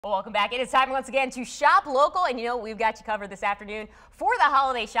Well, welcome back. It is time once again to shop local, and you know we've got you covered this afternoon for the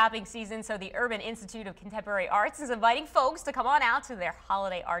holiday shopping season. So the Urban Institute of Contemporary Arts is inviting folks to come on out to their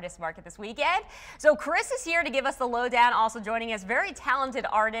holiday artist market this weekend. So Chris is here to give us the lowdown. Also joining us, very talented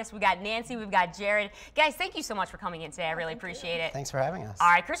artists. We got Nancy, we've got Jared. Guys, thank you so much for coming in today. I really appreciate it. Thanks for having us. All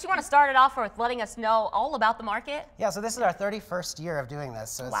right, Chris, you want to start it off with letting us know all about the market? Yeah, so this is our 31st year of doing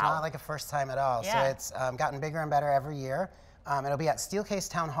this, so it's not like a first time at all. Yeah. So it's gotten bigger and better every year. It'll be at Steelcase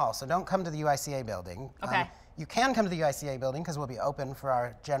Town Hall, so don't come to the UICA building. Okay. You can come to the UICA building because we'll be open for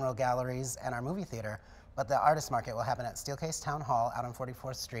our general galleries and our movie theater, but the artist market will happen at Steelcase Town Hall out on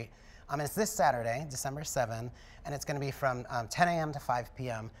 44th Street. It's this Saturday, December 7, and it's going to be from 10 a.m. to 5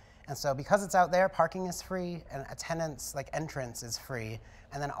 p.m. And so because it's out there, parking is free, and attendance, like entrance, is free.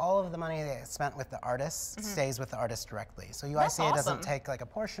 And then all of the money that's spent with the artists stays with the artist directly. So UICA doesn't take like a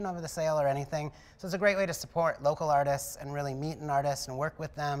portion of the sale or anything. So it's a great way to support local artists and really meet an artist and work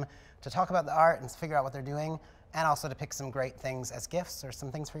with them to talk about the art and figure out what they're doing, and also to pick some great things as gifts or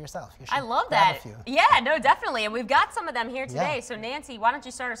some things for yourself. You should I love grab that. a few. Yeah, no, definitely. And we've got some of them here today. Yeah. So Nancy, why don't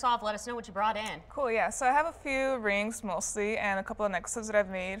you start us off? Let us know what you brought in. Cool, yeah. So I have a few rings mostly and a couple of necklaces that I've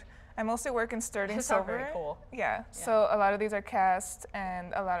made. I mostly work in sterling Those are silver. very cool. Yeah, so a lot of these are cast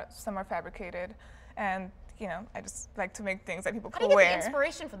and some are fabricated. And, you know, I just like to make things that people can wear. How do you get the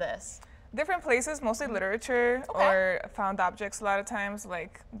inspiration for this? Different places, mostly literature or found objects a lot of times,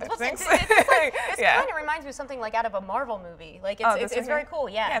 like things. This kind of reminds me of something like out of a Marvel movie. Like it's very cool,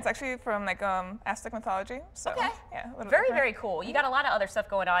 yeah. Yeah, it's actually from like Aztec mythology. So, yeah, very cool. You got a lot of other stuff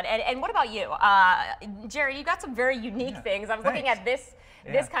going on. And what about you? Jerry, you got some very unique things. I was looking at this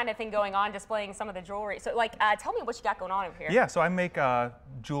kind of thing going on, displaying some of the jewelry. So like, tell me what you got going on over here. Yeah, so I make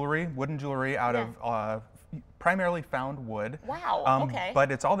jewelry, wooden jewelry out of primarily found wood. Wow, okay. But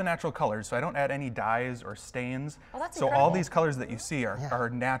it's all the natural colors, so I don't add any dyes or stains. Oh, that's so incredible. all these colors that you see are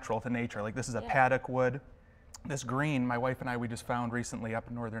natural to nature. Like this is a paddock wood. This green, my wife and I, we just found recently up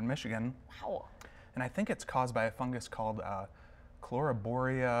in northern Michigan. Wow. And I think it's caused by a fungus called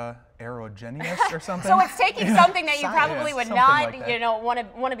Chloroborea aeruginosa or something. So it's taking something that you probably would not, like you know,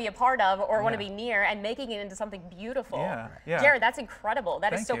 want to be a part of or want to be near, and making it into something beautiful. Yeah. Jared, that's incredible.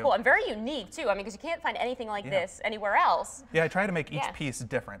 That is so you. cool and very unique too. I mean, because you can't find anything like this anywhere else. Yeah, I try to make each piece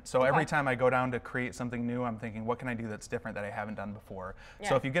different. So every time I go down to create something new, I'm thinking, what can I do that's different that I haven't done before?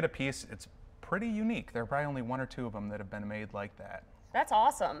 So if you get a piece, it's pretty unique. There are probably only one or two of them that have been made like that. That's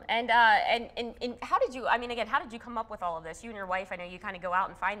awesome. And how did you, I mean, again, how did you come up with all of this? You and your wife, I know you kind of go out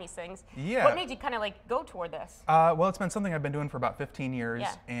and find these things. Yeah. What made you kind of like go toward this? Well, it's been something I've been doing for about 15 years,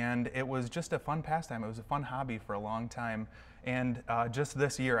 and it was just a fun pastime. It was a fun hobby for a long time. And just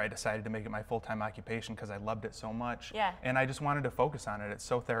this year, I decided to make it my full-time occupation because I loved it so much. Yeah. And I just wanted to focus on it. It's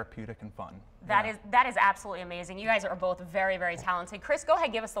so therapeutic and fun. That is absolutely amazing. You guys are both very, very talented. Chris, go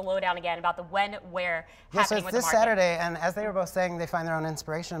ahead, give us the lowdown again about the when, where, happening with the market. So it's this Saturday, and as they were both saying, they find their own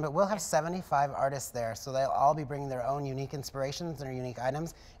inspiration, but we'll have 75 artists there, so they'll all be bringing their own unique inspirations and their unique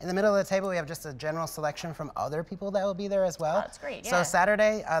items. In the middle of the table, we have just a general selection from other people that will be there as well. Oh, that's great, So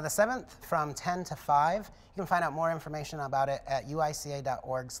Saturday, the 7th, from 10 to 5, you can find out more information about it at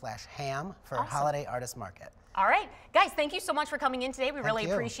uica.org/ham for Holiday Artist Market. All right. Guys, thank you so much for coming in today. We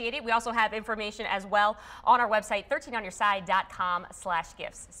really appreciate it. We also have information as well on our website,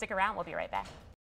 13onyourside.com/gifts. Stick around. We'll be right back.